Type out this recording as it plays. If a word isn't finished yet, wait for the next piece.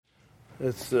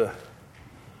It's a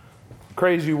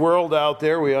crazy world out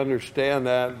there. We understand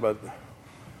that, but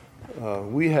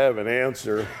we have an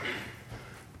answer.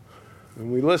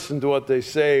 When we listen to what they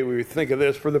say, we think of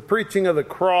this: for the preaching of the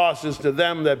cross is to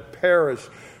them that perish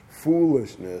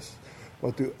foolishness,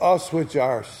 but to us which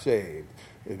are saved,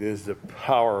 it is the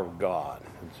power of God.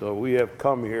 And so we have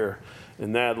come here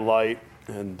in that light,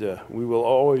 and we will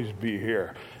always be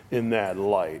here in that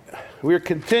light. We're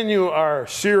continue our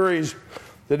series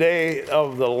today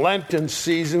of the Lenten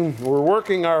season. We're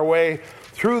working our way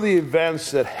through the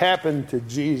events that happened to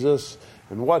Jesus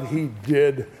and what he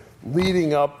did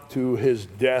leading up to his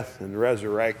death and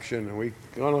resurrection. And we're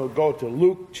going to go to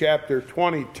Luke chapter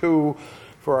 22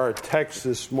 for our text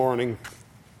this morning.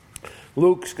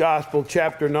 Luke's Gospel,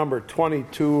 chapter number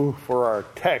 22 for our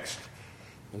text,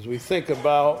 as we think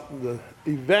about the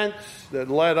events that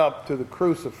led up to the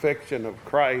crucifixion of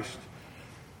Christ.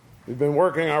 We've been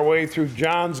working our way through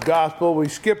John's Gospel. We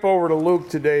skip over to Luke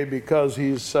today because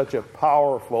he's such a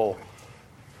powerful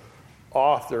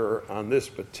author on this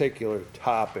particular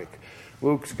topic.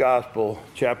 Luke's Gospel,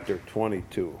 chapter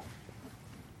 22.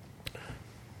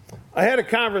 I had a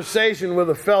conversation with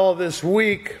a fellow this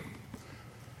week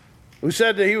who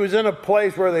said that he was in a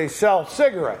place where they sell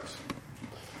cigarettes.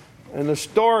 And the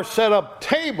store set up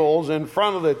tables in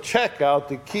front of the checkout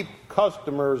to keep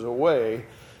customers away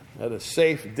at a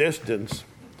safe distance.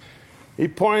 He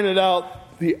pointed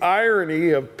out the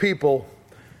irony of people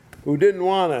who didn't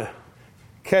want to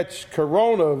catch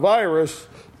coronavirus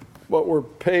but were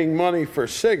paying money for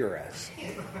cigarettes.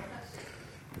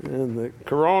 And the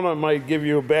corona might give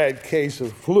you a bad case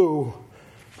of flu,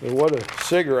 but what do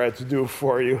cigarettes do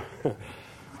for you?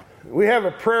 We have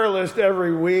a prayer list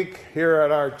every week here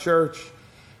at our church,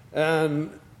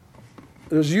 and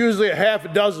there's usually a half a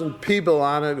dozen people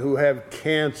on it who have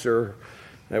cancer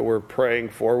that we're praying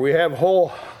for. We have whole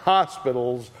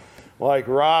hospitals like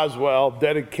Roswell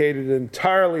dedicated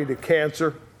entirely to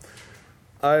cancer.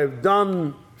 I've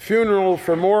done funerals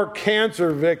for more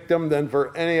cancer victims than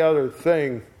for any other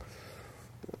thing,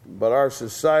 but our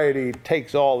society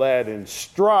takes all that in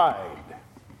stride.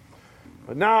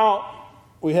 But now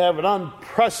we have an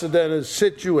unprecedented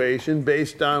situation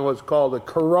based on what's called a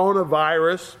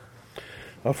coronavirus,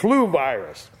 a flu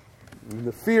virus. And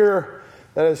the fear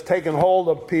that has taken hold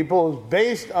of people is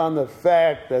based on the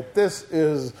fact that this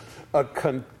is a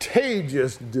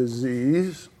contagious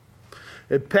disease.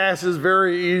 It passes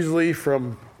very easily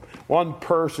from one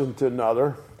person to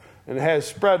another and has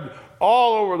spread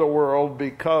all over the world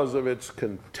because of its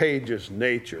contagious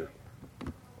nature.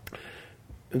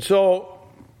 And so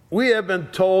we have been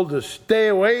told to stay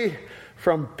away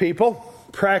from people,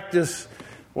 practice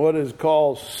what is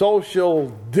called social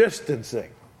distancing.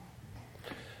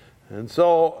 And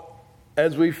so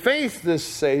as we face this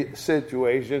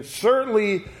situation,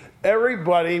 certainly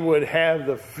everybody would have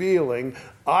the feeling,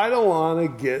 I don't want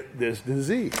to get this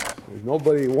disease.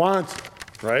 Nobody wants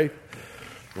it, right?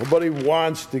 Nobody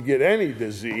wants to get any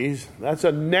disease. That's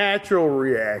a natural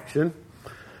reaction.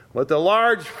 But the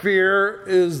large fear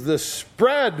is the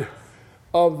spread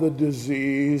of the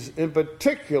disease, in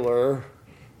particular,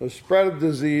 the spread of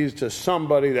disease to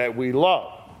somebody that we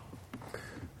love.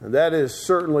 And that is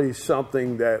certainly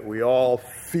something that we all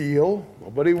feel.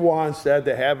 Nobody wants that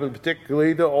to happen,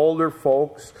 particularly to older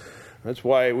folks. That's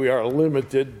why we are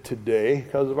limited today,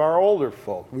 because of our older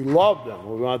folk. We love them.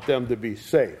 We want them to be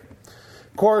safe.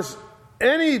 Of course,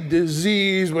 any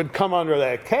disease would come under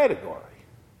that category.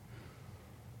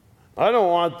 I don't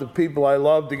want the people I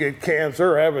love to get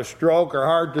cancer or have a stroke or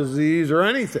heart disease or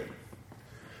anything.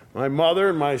 My mother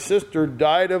and my sister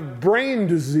died of brain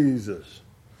diseases.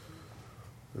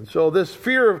 And so this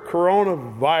fear of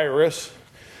coronavirus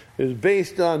is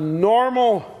based on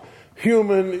normal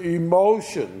human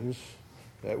emotions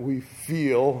that we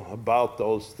feel about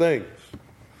those things.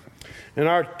 In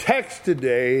our text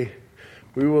today,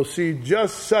 we will see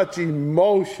just such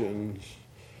emotions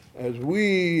as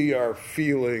we are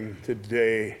feeling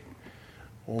today,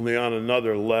 only on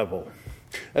another level.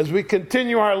 As we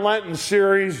continue our Lenten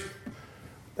series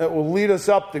that will lead us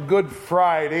up to Good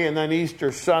Friday and then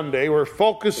Easter Sunday, we're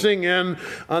focusing in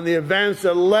on the events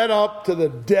that led up to the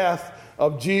death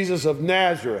of Jesus of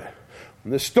Nazareth.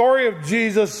 And the story of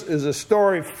Jesus is a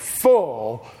story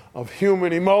full of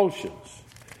human emotions,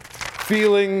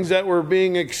 feelings that were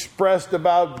being expressed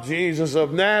about Jesus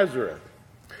of Nazareth.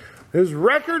 His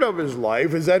record of his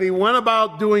life is that he went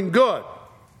about doing good.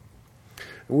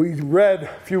 We read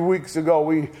a few weeks ago,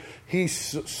 we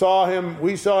saw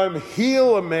him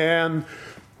heal a man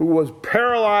who was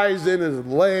paralyzed in his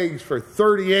legs for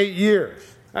 38 years.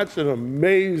 That's an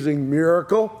amazing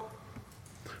miracle.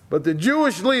 But the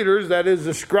Jewish leaders, that is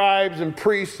the scribes and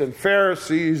priests and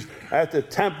Pharisees at the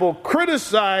temple,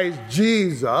 criticized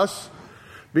Jesus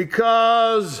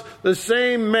because the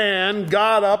same man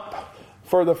got up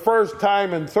for the first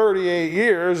time in 38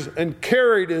 years and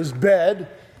carried his bed,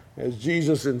 as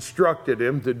Jesus instructed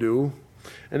him to do.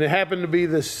 And it happened to be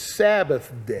the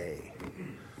Sabbath day.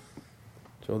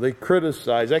 So they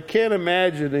criticized. I can't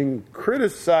imagine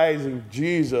criticizing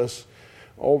Jesus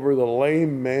over the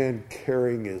lame man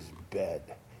carrying his bed.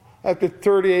 After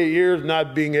 38 years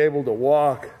not being able to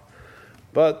walk.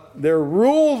 But their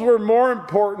rules were more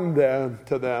important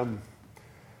to them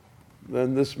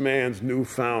than this man's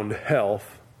newfound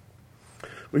health.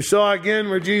 We saw again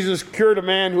where Jesus cured a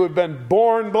man who had been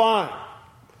born blind.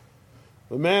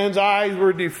 The man's eyes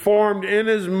were deformed in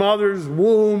his mother's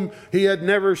womb. He had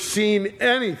never seen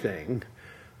anything.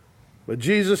 But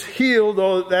Jesus healed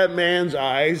that man's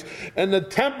eyes, and the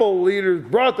temple leaders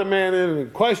brought the man in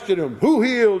and questioned him, "Who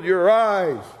healed your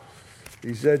eyes?"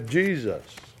 He said, "Jesus."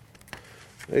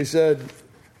 They said,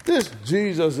 "This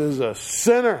Jesus is a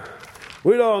sinner.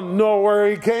 We don't know where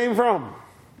he came from."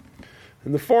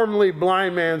 And the formerly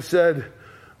blind man said,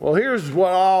 "Well, here's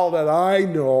all that I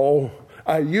know.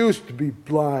 I used to be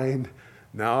blind.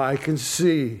 Now I can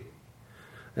see.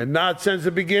 And not since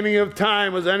the beginning of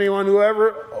time was anyone who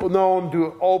ever known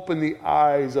to open the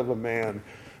eyes of a man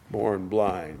born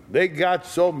blind." They got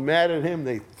so mad at him,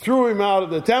 they threw him out of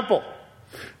the temple.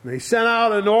 And they sent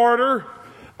out an order,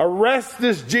 "Arrest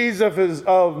this Jesus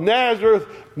of Nazareth,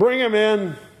 bring him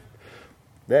in."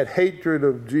 That hatred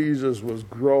of Jesus was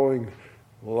growing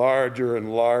larger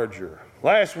and larger.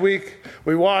 Last week,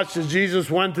 we watched as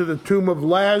Jesus went to the tomb of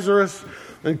Lazarus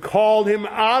and called him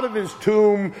out of his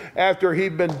tomb after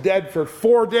he'd been dead for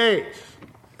 4 days.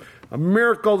 A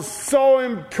miracle so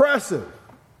impressive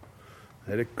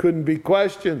that it couldn't be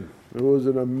questioned. It was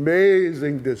an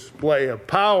amazing display of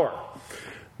power.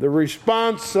 The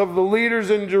response of the leaders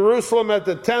in Jerusalem at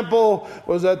the temple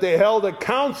was that they held a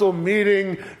council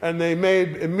meeting and they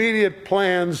made immediate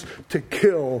plans to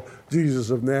kill Jesus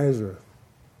of Nazareth.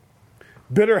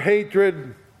 Bitter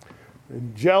hatred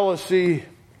and jealousy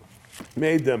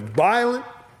made them violent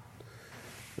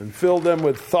and filled them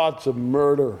with thoughts of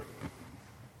murder.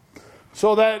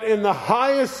 So that in the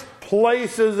highest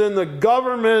places in the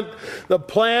government, the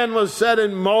plan was set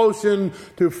in motion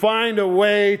to find a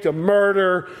way to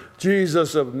murder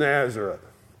Jesus of Nazareth.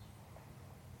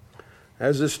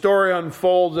 As the story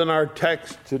unfolds in our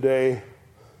text today,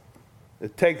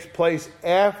 it takes place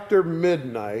after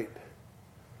midnight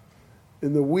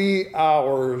in the wee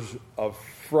hours of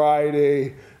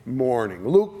Friday morning.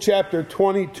 Luke chapter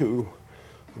 22.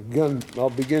 Again,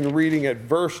 I'll begin reading at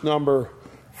verse number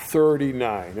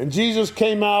 39. "And Jesus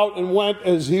came out and went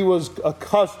as he was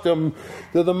accustomed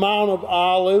to the Mount of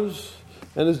Olives,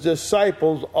 and his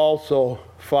disciples also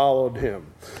followed him."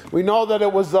 We know that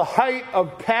it was the height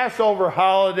of Passover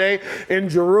holiday in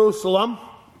Jerusalem.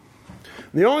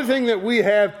 The only thing that we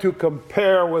have to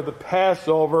compare with the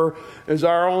Passover is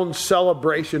our own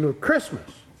celebration of Christmas.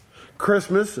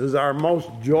 Christmas is our most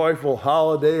joyful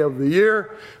holiday of the year.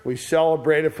 We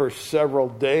celebrate it for several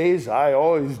days. I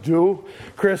always do.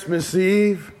 Christmas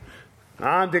Eve,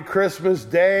 on to Christmas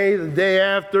Day. The day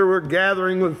after, we're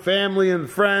gathering with family and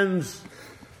friends.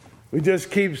 We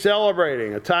just keep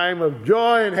celebrating, a time of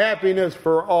joy and happiness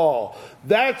for all.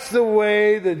 That's the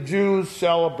way the Jews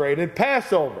celebrated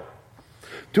Passover.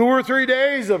 2 or 3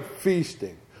 days of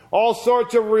feasting. All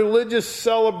sorts of religious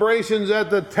celebrations at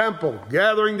the temple.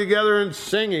 Gathering together and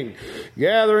singing.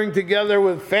 Gathering together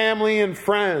with family and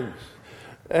friends.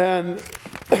 And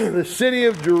the city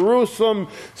of Jerusalem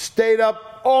stayed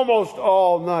up almost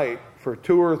all night for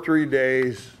 2 or 3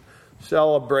 days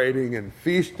celebrating and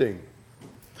feasting.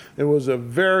 It was a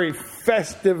very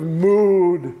festive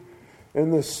mood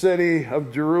in the city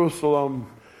of Jerusalem.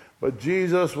 But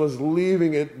Jesus was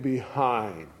leaving it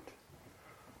behind.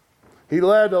 He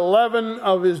led 11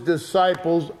 of his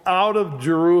disciples out of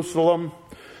Jerusalem,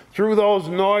 through those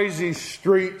noisy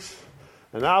streets,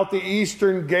 and out the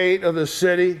eastern gate of the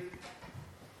city.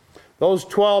 Those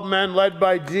 12 men led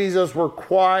by Jesus were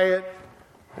quiet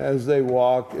as they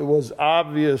walked. It was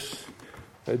obvious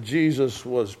that Jesus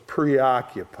was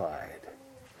preoccupied.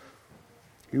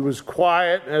 He was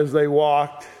quiet as they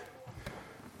walked.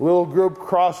 Little group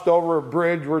crossed over a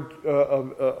bridge,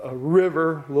 a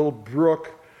river, a little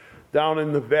brook down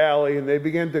in the valley, and they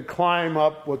began to climb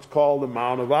up what's called the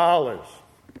Mount of Olives.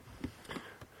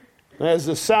 As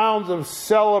the sounds of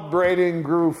celebrating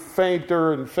grew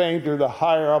fainter and fainter, the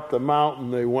higher up the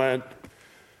mountain they went.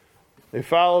 They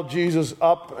followed Jesus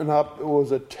up and up. It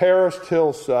was a terraced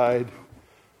hillside.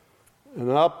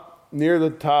 And up near the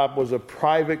top was a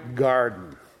private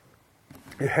garden.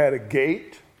 It had a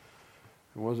gate.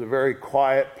 It was a very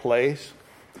quiet place.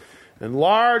 And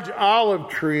large olive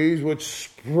trees, which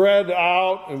spread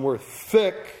out and were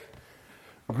thick,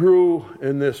 grew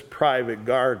in this private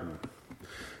garden.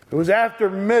 It was after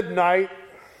midnight,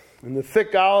 and the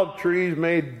thick olive trees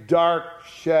made dark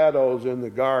shadows in the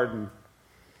garden.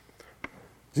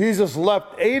 Jesus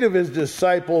left 8 of his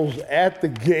disciples at the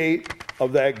gate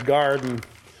of that garden.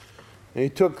 And he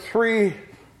took 3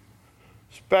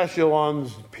 special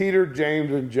ones, Peter,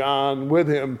 James, and John, with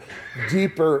him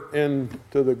deeper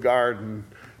into the garden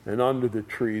and under the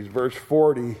trees. Verse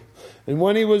 40, and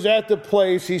when he was at the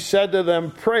place, he said to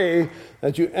them, pray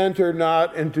that you enter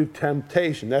not into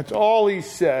temptation. That's all he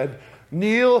said.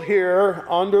 Kneel here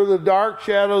under the dark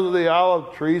shadows of the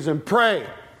olive trees and pray.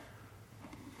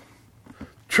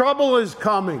 Trouble is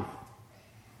coming.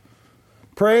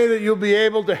 Pray that you'll be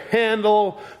able to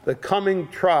handle the coming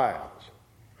trials.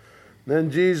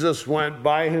 Then Jesus went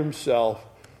by himself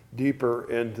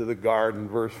deeper into the garden.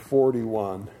 Verse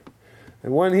 41.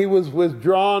 And when he was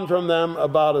withdrawn from them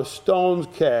about a stone's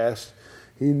cast,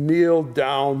 he kneeled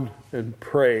down and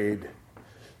prayed,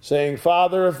 saying,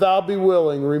 Father, if thou be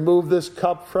willing, remove this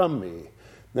cup from me.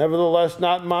 Nevertheless,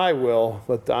 not my will,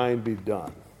 but thine be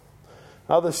done.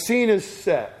 Now the scene is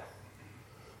set.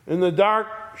 In the dark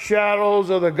shadows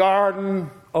of the garden,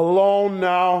 alone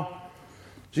now,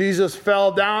 Jesus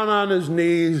fell down on his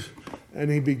knees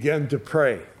and he began to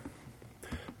pray.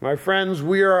 My friends,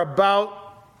 we are about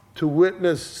to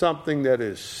witness something that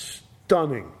is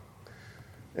stunning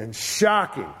and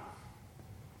shocking.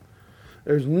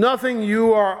 There's nothing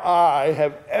you or I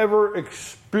have ever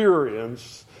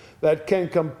experienced that can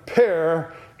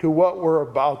compare to what we're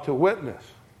about to witness.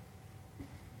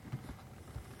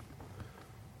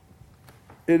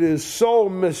 It is so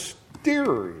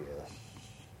mysterious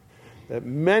that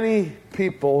many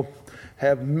people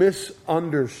have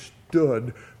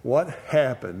misunderstood what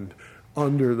happened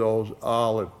under those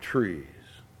olive trees.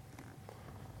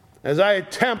 As I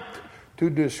attempt to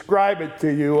describe it to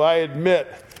you, I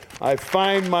admit I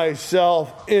find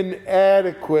myself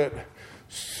inadequate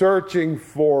searching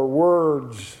for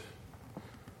words.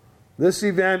 This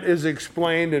event is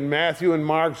explained in Matthew and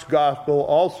Mark's gospel,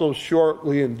 also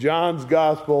shortly in John's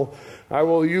gospel. I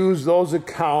will use those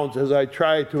accounts as I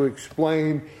try to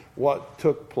explain what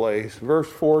took place. Verse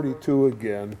 42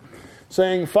 again,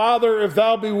 saying, Father, if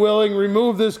thou be willing,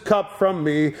 remove this cup from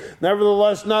me.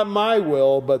 Nevertheless, not my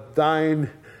will, but thine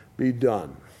be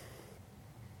done.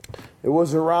 It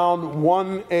was around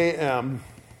 1 a.m.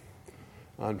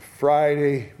 on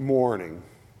Friday morning.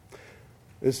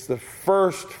 It's the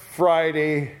first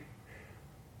Friday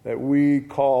that we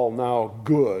call now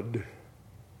good.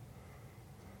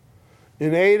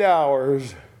 In 8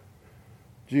 hours,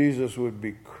 Jesus would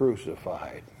be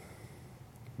crucified.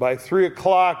 By 3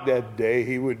 o'clock that day,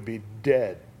 he would be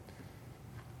dead.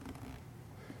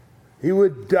 He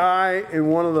would die in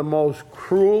one of the most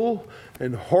cruel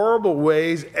and horrible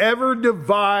ways ever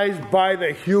devised by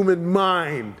the human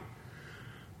mind.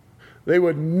 They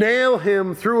would nail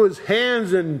him through his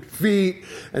hands and feet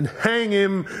and hang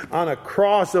him on a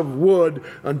cross of wood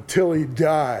until he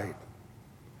died.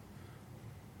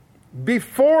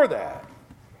 Before that,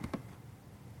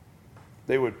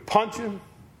 they would punch him,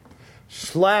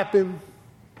 slap him,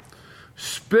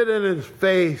 spit in his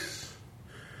face,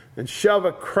 and shove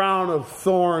a crown of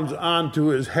thorns onto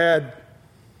his head.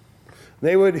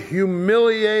 They would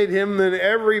humiliate him in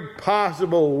every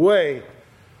possible way.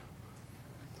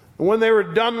 And when they were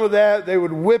done with that, they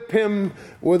would whip him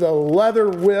with a leather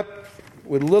whip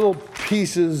with little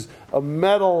pieces of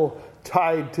metal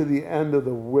tied to the end of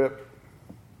the whip.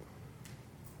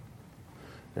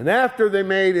 And after they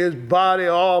made his body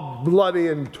all bloody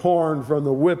and torn from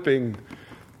the whipping,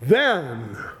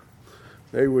 then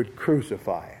they would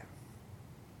crucify him.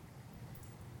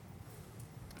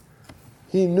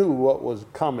 He knew what was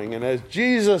coming. And as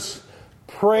Jesus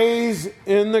prays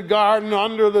in the garden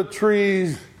under the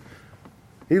trees,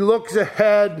 he looks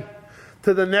ahead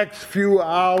to the next few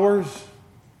hours.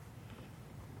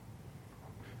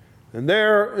 And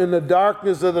there in the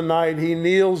darkness of the night, he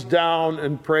kneels down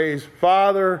and prays,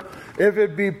 Father, if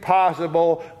it be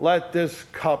possible, let this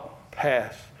cup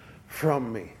pass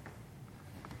from me.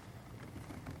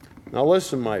 Now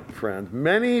listen, my friends,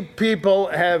 many people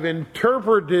have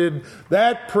interpreted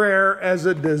that prayer as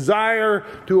a desire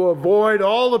to avoid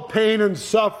all the pain and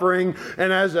suffering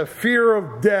and as a fear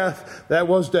of death that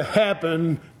was to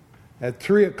happen at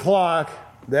 3 o'clock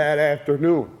that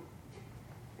afternoon.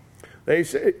 They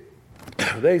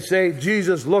say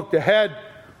Jesus looked ahead.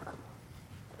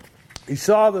 He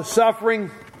saw the suffering.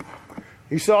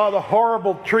 He saw the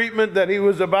horrible treatment that he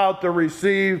was about to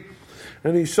receive.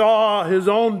 And he saw his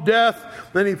own death.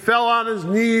 Then he fell on his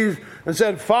knees and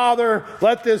said, Father,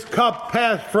 let this cup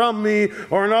pass from me.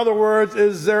 Or in other words,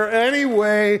 is there any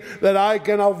way that I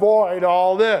can avoid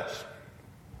all this?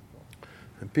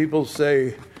 And people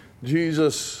say,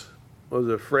 Jesus was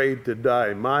afraid to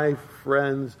die. My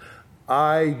friends,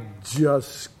 I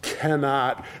just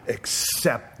cannot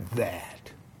accept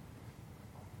that.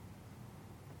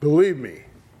 Believe me,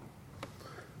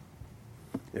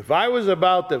 if I was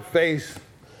about to face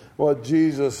what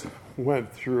Jesus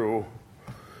went through,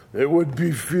 it would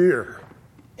be fear.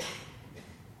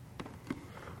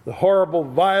 The horrible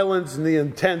violence and the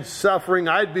intense suffering,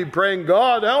 I'd be praying,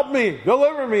 God, help me,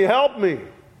 deliver me, help me.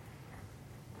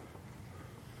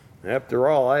 After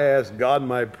all, I ask God in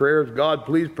my prayers, God,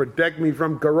 please protect me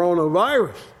from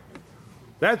coronavirus.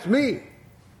 That's me.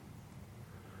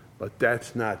 But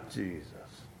that's not Jesus.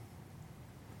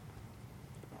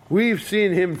 We've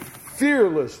seen him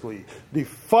fearlessly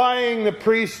defying the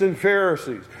priests and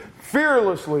Pharisees,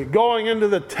 fearlessly going into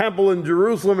the temple in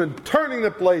Jerusalem and turning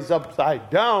the place upside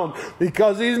down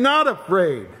because he's not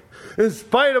afraid. In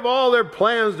spite of all their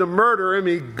plans to murder him,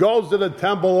 he goes to the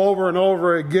temple over and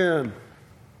over again.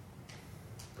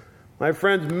 My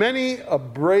friends, many a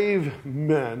brave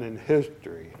men in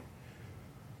history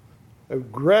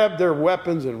have grabbed their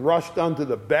weapons and rushed onto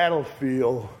the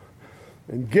battlefield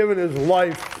and given his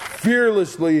life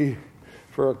fearlessly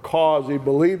for a cause he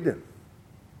believed in.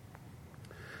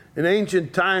 In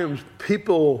ancient times,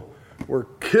 people were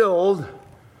killed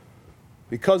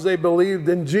because they believed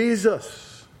in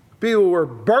Jesus. People were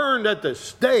burned at the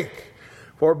stake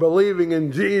for believing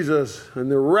in Jesus,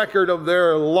 and the record of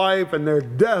their life and their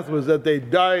death was that they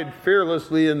died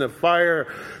fearlessly in the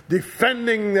fire,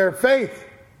 defending their faith.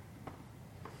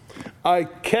 I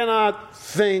cannot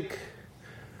think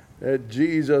that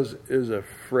Jesus is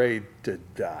afraid to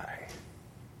die.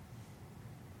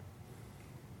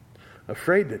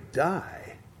 Afraid to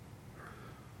die?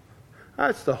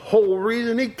 That's the whole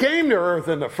reason he came to earth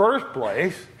in the first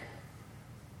place.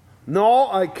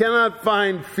 No, I cannot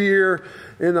find fear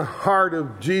in the heart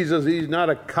of Jesus. He's not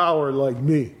a coward like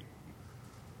me.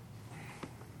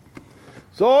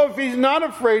 So if he's not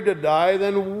afraid to die,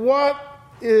 then what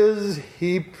is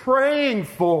he praying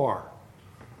for?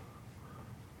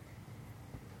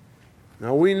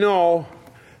 Now we know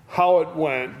how it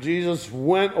went. Jesus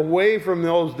went away from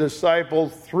those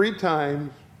disciples 3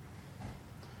 times,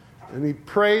 and he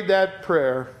prayed that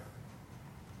prayer.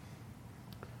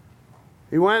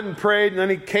 He went and prayed, and then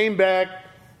he came back,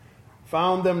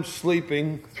 found them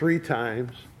sleeping 3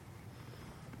 times.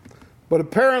 But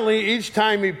apparently each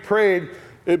time he prayed,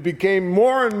 it became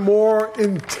more and more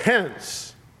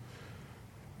intense.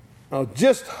 Now,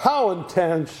 just how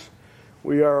intense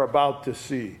we are about to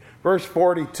see. Verse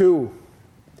 42,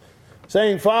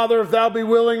 saying, Father, if thou be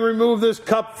willing, remove this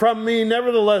cup from me.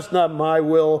 Nevertheless, not my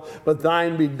will, but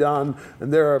thine be done.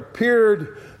 And there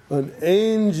appeared an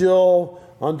angel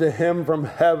unto him from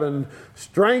heaven,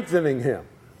 strengthening him.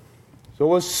 So it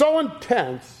was so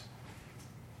intense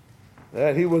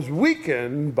that he was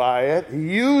weakened by it.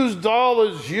 He used all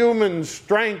his human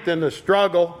strength in the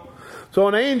struggle. So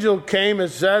an angel came, it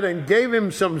said, and gave him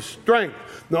some strength.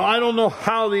 Now, I don't know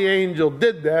how the angel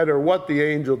did that or what the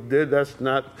angel did. That's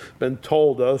not been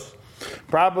told us.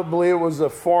 Probably it was a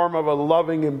form of a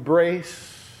loving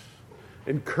embrace,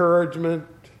 encouragement,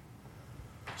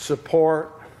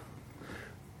 support.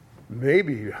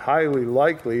 Maybe, highly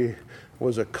likely,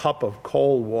 was a cup of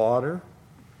cold water.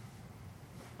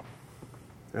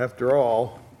 After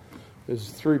all, his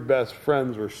 3 best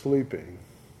friends were sleeping.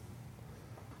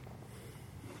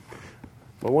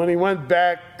 But when he went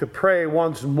back to pray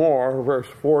once more, verse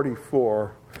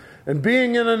 44, and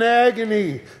being in an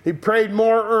agony, he prayed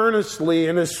more earnestly,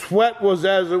 and his sweat was,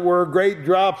 as it were, great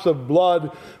drops of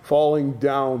blood falling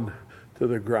down to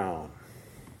the ground.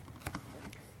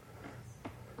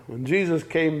 When Jesus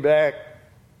came back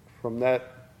from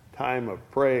that time of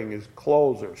praying, his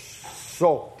clothes are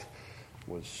soaked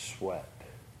with sweat.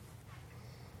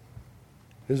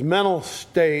 His mental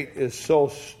state is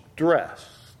so stressed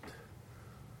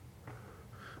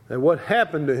that what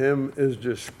happened to him is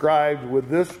described with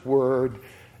this word,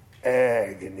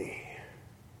 agony.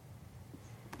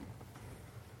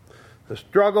 The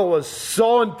struggle was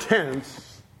so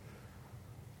intense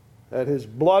that his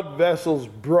blood vessels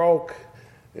broke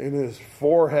in his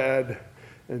forehead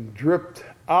and dripped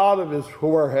out of his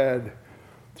forehead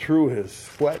through his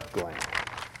sweat glands.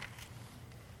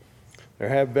 There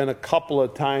have been a couple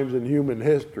of times in human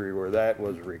history where that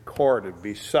was recorded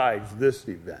besides this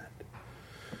event.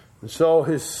 And so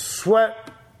his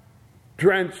sweat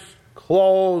drenched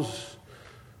clothes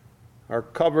are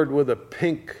covered with a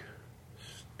pink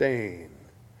stain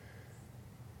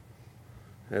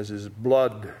as his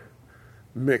blood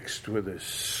mixed with his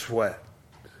sweat.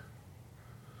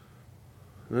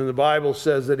 And then the Bible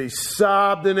says that he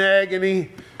sobbed in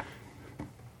agony.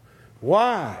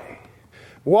 Why?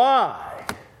 Why?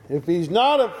 If he's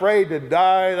not afraid to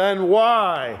die, then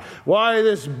why? Why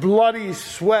this bloody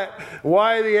sweat?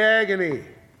 Why the agony?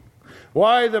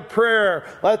 Why the prayer,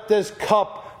 let this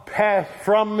cup pass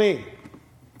from me?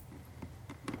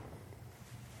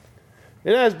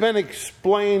 It has been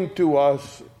explained to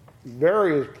us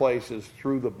various places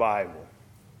through the Bible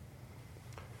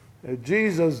that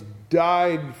Jesus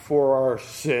died for our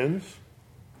sins,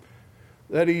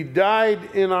 that he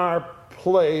died in our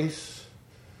place,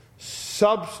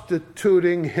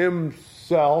 substituting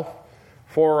himself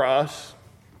for us,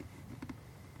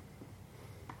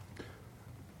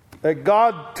 that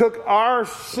God took our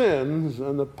sins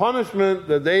and the punishment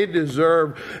that they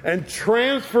deserved and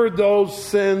transferred those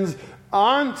sins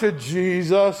onto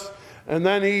Jesus, and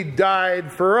then he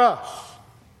died for us.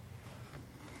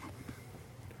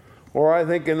 Or I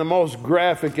think in the most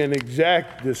graphic and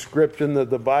exact description that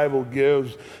the Bible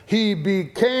gives, he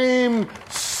became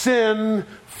sin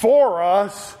for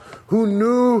us who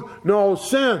knew no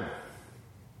sin.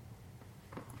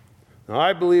 Now,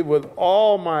 I believe with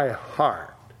all my heart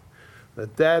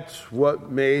that that's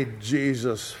what made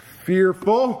Jesus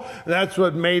fearful. That's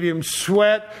what made him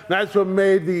sweat. That's what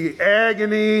made the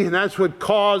agony. And that's what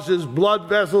caused his blood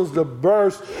vessels to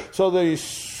burst so that he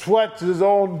sweats his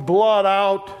own blood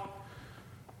out.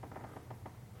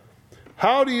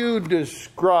 How do you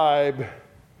describe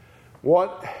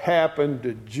what happened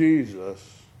to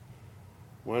Jesus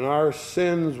when our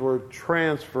sins were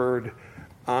transferred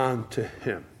onto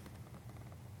him?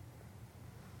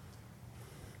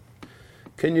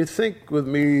 Can you think with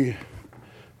me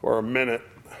for a minute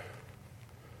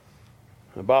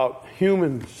about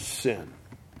human sin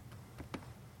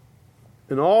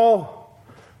and all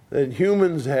that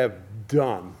humans have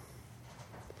done?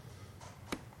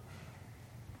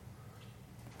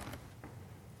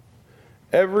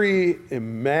 Every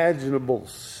imaginable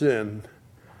sin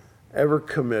ever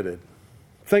committed.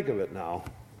 Think of it now.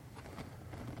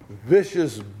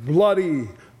 Vicious, bloody,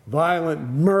 violent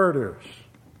murders.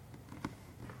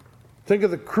 Think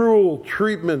of the cruel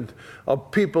treatment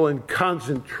of people in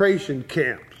concentration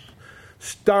camps,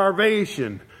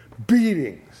 starvation,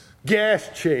 beatings, gas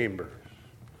chambers.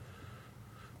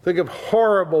 Think of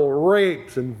horrible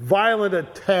rapes and violent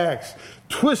attacks,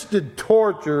 twisted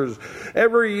tortures,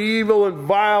 every evil and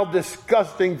vile,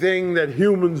 disgusting thing that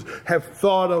humans have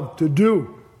thought of to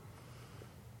do.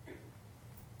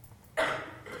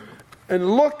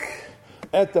 And look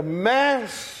at the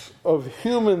mass of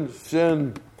human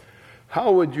sin.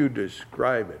 How would you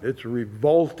describe it? It's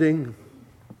revolting.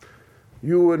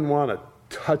 You wouldn't want to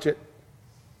touch it.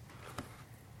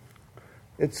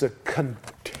 It's a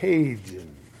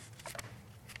contagion.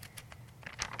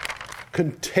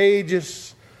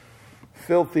 Contagious,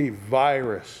 filthy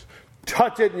virus.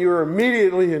 Touch it and you're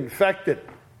immediately infected.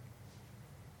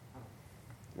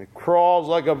 It crawls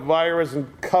like a virus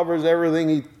and covers everything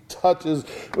he touches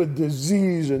with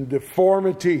disease and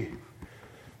deformity.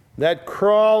 That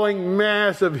crawling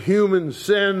mass of human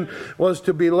sin was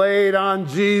to be laid on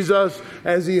Jesus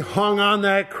as he hung on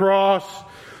that cross,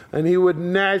 and he would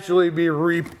naturally be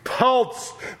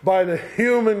repulsed by the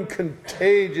human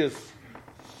contagious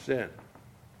sin.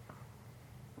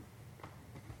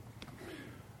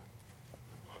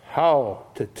 How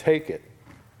to take it?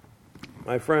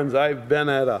 My friends, I've been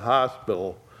at a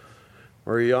hospital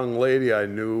where a young lady I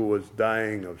knew was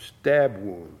dying of stab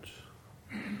wounds.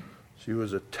 She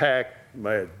was attacked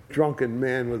by a drunken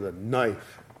man with a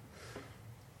knife.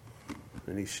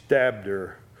 And he stabbed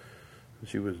her. And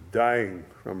she was dying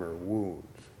from her wounds.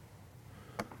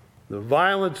 The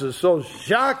violence is so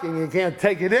shocking you can't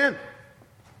take it in.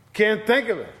 Can't think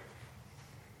of it.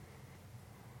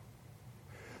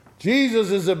 Jesus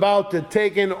is about to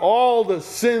take in all the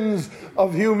sins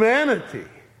of humanity.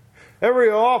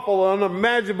 Every awful,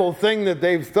 unimaginable thing that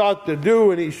they've thought to do,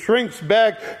 and he shrinks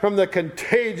back from the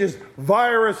contagious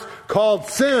virus called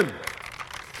sin.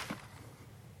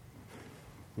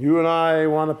 You and I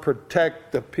want to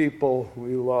protect the people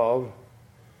we love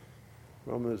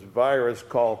from this virus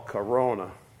called corona.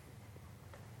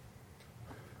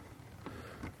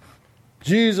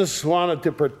 Jesus wanted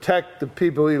to protect the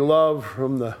people he loved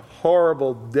from the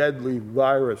horrible, deadly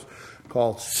virus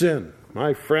called sin.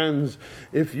 My friends,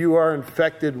 if you are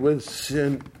infected with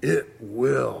sin, it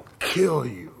will kill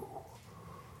you.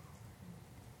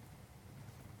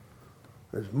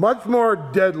 is much more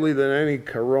deadly than any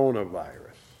coronavirus.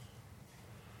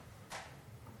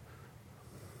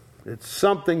 It's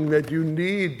something that you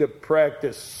need to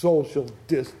practice social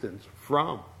distance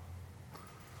from.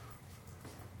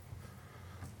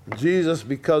 Jesus,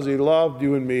 because he loved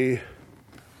you and me,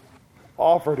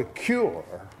 offered a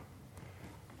cure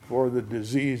for the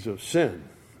disease of sin.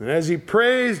 And as he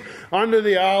prays under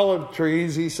the olive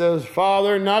trees, he says,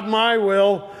 Father, not my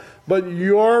will, but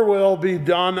your will be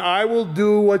done. I will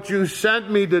do what you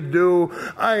sent me to do.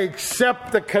 I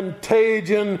accept the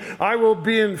contagion. I will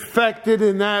be infected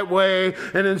in that way.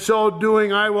 And in so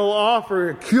doing, I will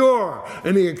offer a cure.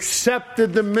 And he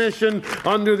accepted the mission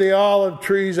under the olive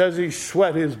trees as he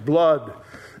sweat his blood.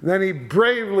 And then he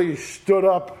bravely stood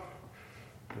up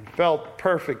and felt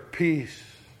perfect peace,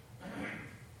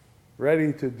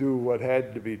 ready to do what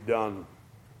had to be done.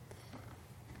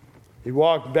 He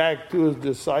walked back to his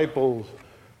disciples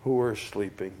who were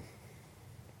sleeping.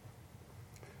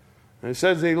 And it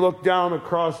says he looked down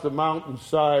across the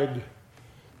mountainside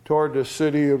toward the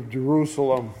city of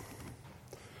Jerusalem.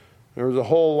 There was a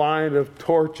whole line of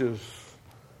torches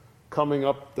coming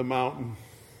up the mountain.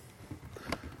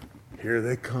 Here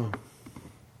they come.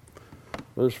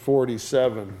 Verse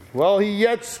 47. Well, he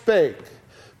yet spake.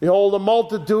 Behold, a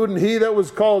multitude, and he that was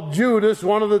called Judas,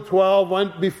 one of the 12,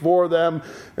 went before them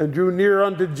and drew near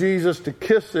unto Jesus to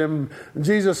kiss him. And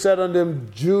Jesus said unto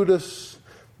him, Judas,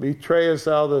 betrayest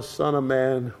thou the Son of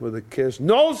Man with a kiss?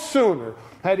 No sooner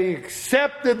had he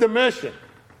accepted the mission,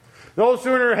 no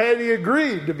sooner had he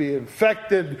agreed to be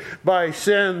infected by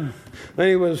sin, than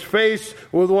he was faced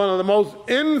with one of the most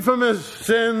infamous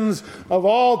sins of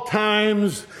all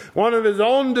times. One of his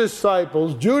own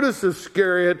disciples, Judas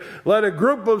Iscariot, led a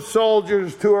group of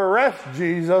soldiers to arrest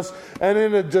Jesus, and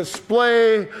in a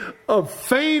display of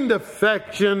feigned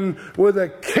affection with a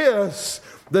kiss,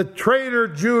 the traitor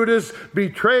Judas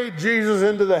betrayed Jesus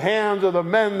into the hands of the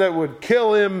men that would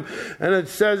kill him, and it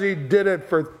says he did it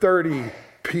for 30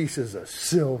 pieces of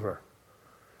silver.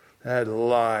 That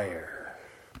liar,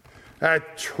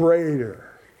 that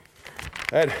traitor,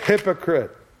 that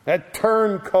hypocrite, that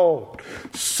turncoat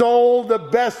sold the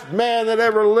best man that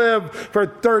ever lived for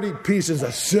 30 pieces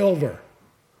of silver.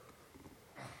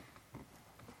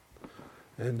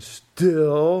 And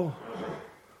still,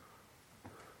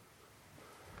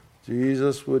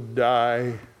 Jesus would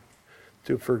die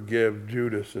to forgive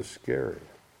Judas Iscariot.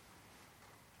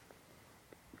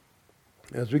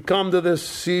 As we come to this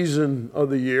season of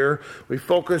the year, we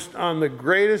focused on the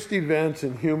greatest events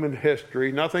in human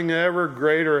history. Nothing ever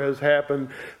greater has happened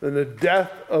than the death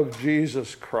of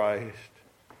Jesus Christ.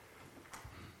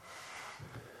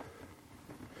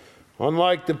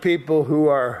 Unlike the people who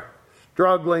are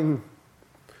struggling,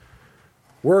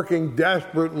 working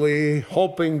desperately,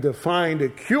 hoping to find a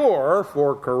cure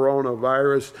for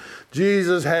coronavirus,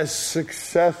 Jesus has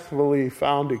successfully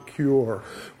found a cure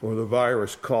for the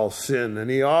virus called sin. And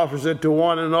he offers it to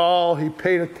one and all. He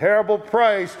paid a terrible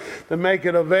price to make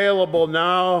it available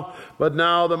now. But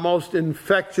now the most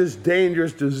infectious,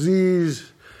 dangerous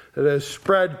disease that has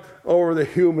spread over the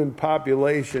human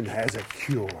population has a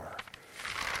cure.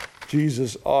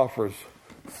 Jesus offers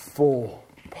full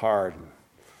pardon.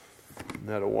 Isn't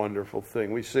that a wonderful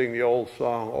thing? We sing the old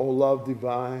song, O love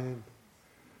divine,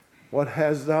 what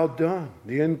hast thou done?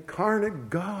 The incarnate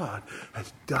God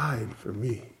has died for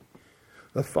me.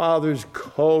 The Father's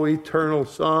co-eternal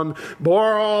Son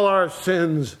bore all our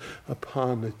sins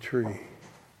upon the tree.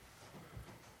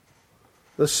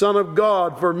 The Son of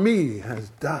God for me has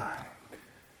died.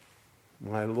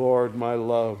 My Lord, my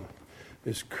love,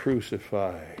 is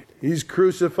crucified. He's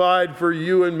crucified for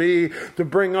you and me to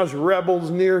bring us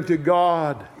rebels near to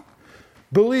God.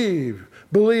 Believe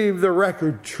the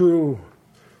record true.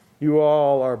 You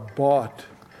all are bought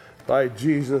by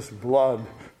Jesus' blood.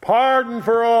 Pardon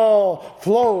for all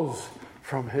flows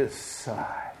from his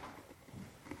side.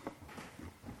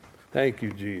 Thank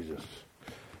you, Jesus,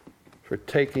 for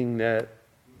taking that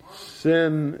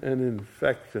sin and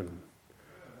infection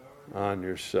on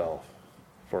yourself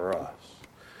for us.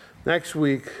 Next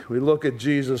week, we look at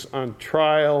Jesus on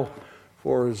trial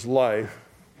for his life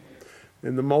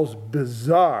in the most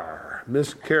bizarre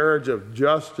miscarriage of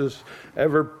justice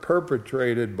ever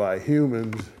perpetrated by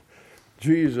humans.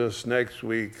 Jesus, next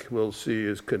week, we'll see,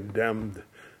 is condemned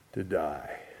to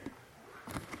die.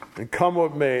 And come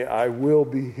what may, I will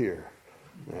be here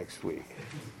next week.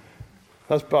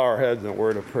 Let's bow our heads in a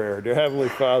word of prayer. Dear Heavenly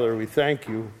Father, we thank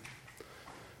you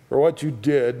for what you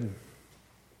did,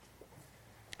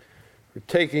 for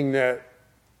taking that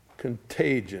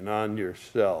contagion on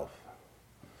yourself,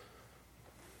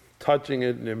 touching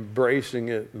it and embracing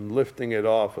it and lifting it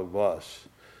off of us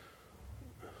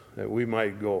that we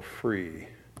might go free.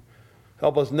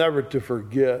 Help us never to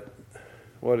forget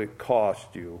what it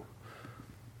cost you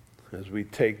as we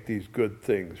take these good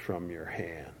things from your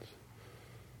hands.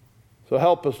 So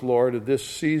help us, Lord, at this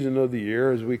season of the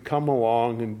year as we come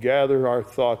along and gather our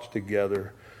thoughts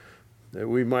together, that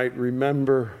we might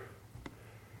remember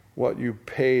what you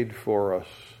paid for us,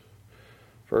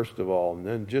 first of all, and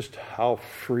then just how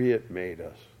free it made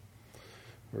us.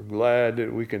 We're glad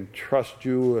that we can trust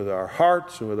you with our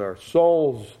hearts and with our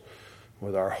souls,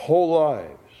 with our whole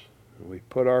lives. And we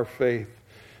put our faith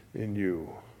in you.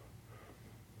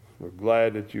 We're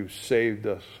glad that you've saved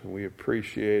us, and we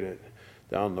appreciate it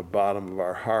down the bottom of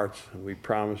our hearts, and we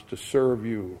promise to serve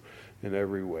you in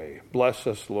every way. Bless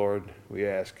us, Lord, we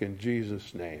ask in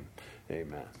Jesus' name.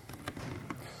 Amen.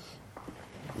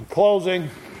 In closing,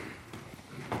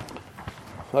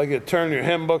 I'd like you to turn your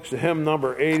hymn books to hymn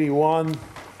number 81.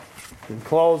 In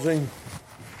closing,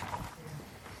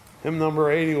 hymn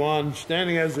number 81,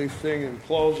 standing as they sing in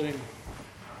closing,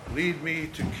 Lead Me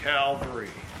to Calvary.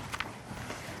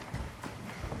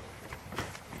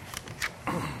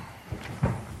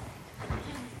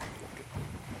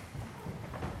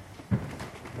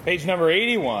 Page number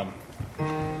 81.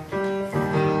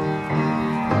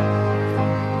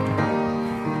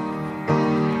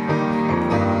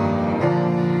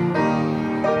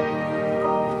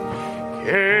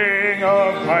 King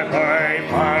of my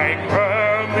life, I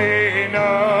crown thee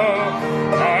now.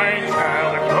 Thine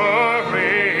shall the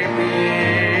glory be.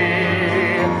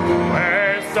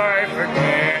 Lest I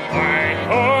forget my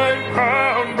thorn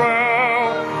crown brow,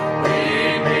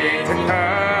 lead me to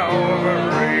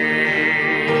Calvary.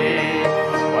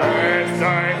 Lest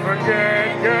I forget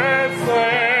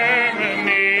Gethsemane,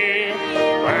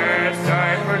 lest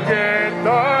I forget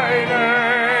thine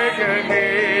agony.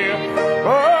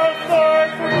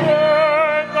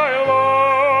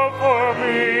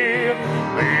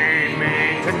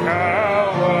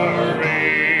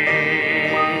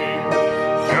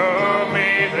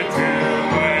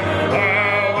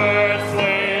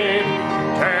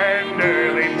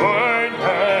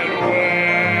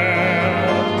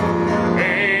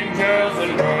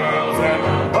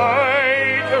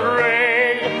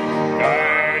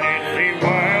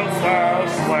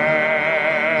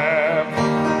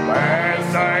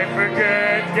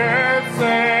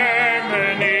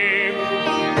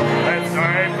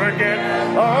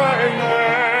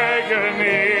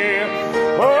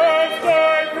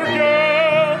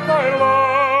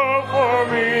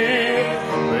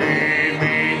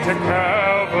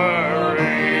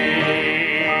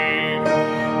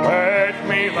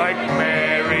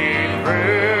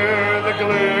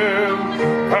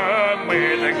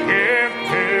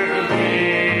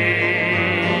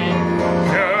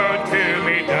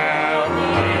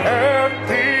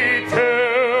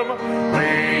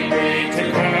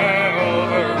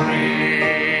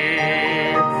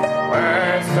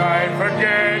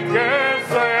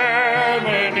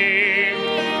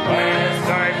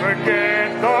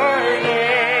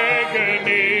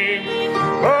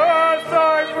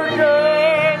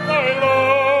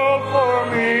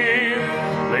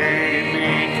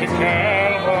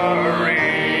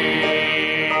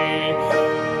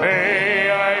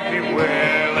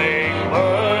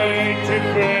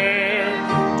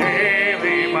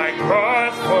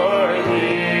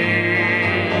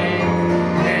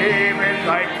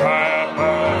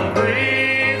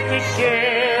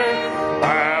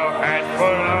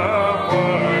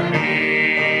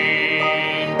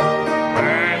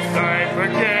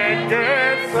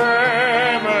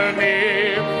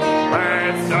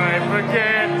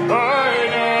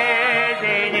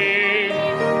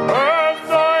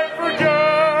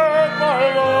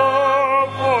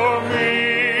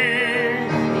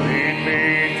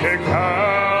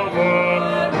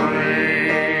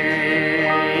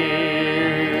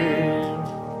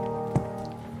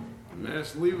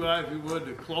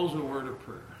 Close a word of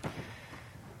prayer.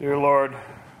 Dear Lord,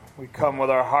 we come with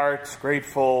our hearts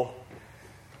grateful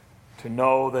to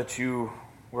know that you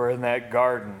were in that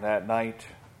garden that night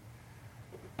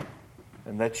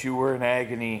and that you were in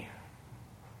agony,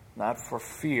 not for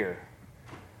fear,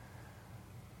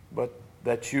 but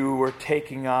that you were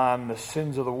taking on the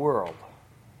sins of the world,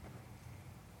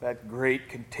 that great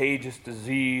contagious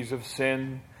disease of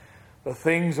sin, the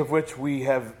things of which we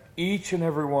have each and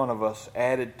every one of us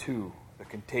added to the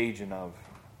contagion of.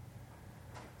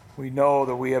 We know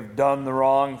that we have done the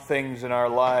wrong things in our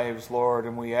lives, Lord,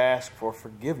 and we ask for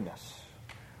forgiveness.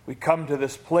 We come to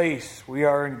this place. We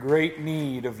are in great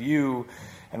need of you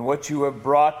and what you have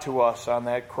brought to us on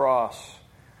that cross,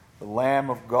 the Lamb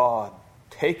of God,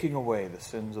 taking away the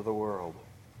sins of the world.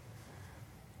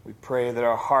 We pray that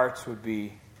our hearts would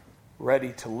be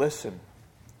ready to listen,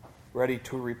 ready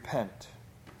to repent,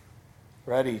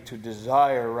 ready to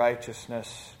desire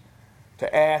righteousness,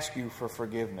 to ask you for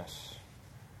forgiveness,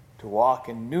 to walk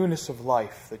in newness of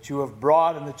life that you have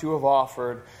brought and that you have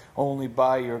offered only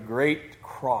by your great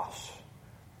cross,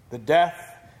 the death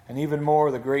and even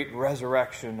more the great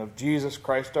resurrection of Jesus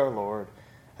Christ our Lord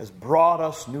has brought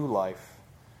us new life.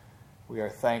 We are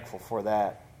thankful for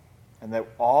that, and that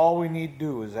all we need to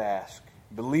do is ask,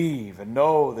 believe, and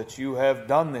know that you have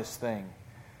done this thing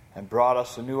and brought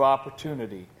us a new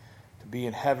opportunity to be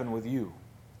in heaven with you,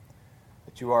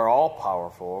 that you are all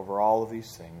powerful over all of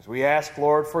these things. We ask,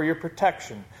 Lord, for your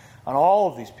protection on all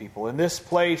of these people in this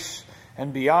place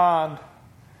and beyond.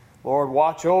 Lord,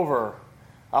 watch over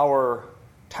our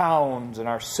towns and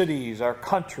our cities, our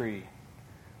country,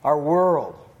 our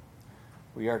world.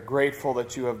 We are grateful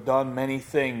that you have done many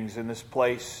things in this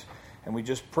place, and we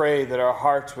just pray that our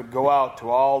hearts would go out to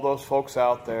all those folks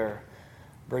out there.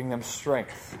 Bring them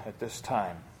strength at this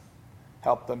time.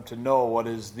 Help them to know what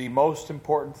is the most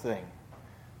important thing,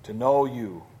 to know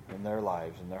you in their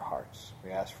lives and their hearts.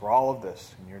 We ask for all of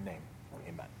this in your name.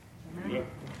 Amen. Amen.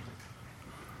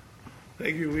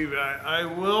 Thank you, Levi.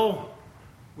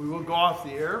 We will go off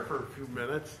the air for a few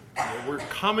minutes. We're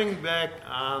coming back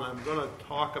on. I'm going to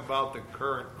talk about the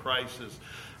current crisis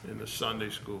in the Sunday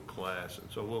school class. And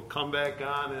so we'll come back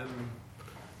on in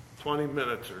 20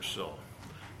 minutes or so.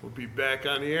 We'll be back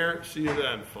on the air. See you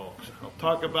then, folks. I'll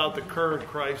talk about the current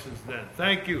crisis then.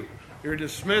 Thank you. You're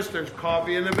dismissed. There's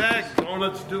coffee in the back.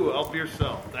 Donuts too. Help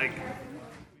yourself. Thank you.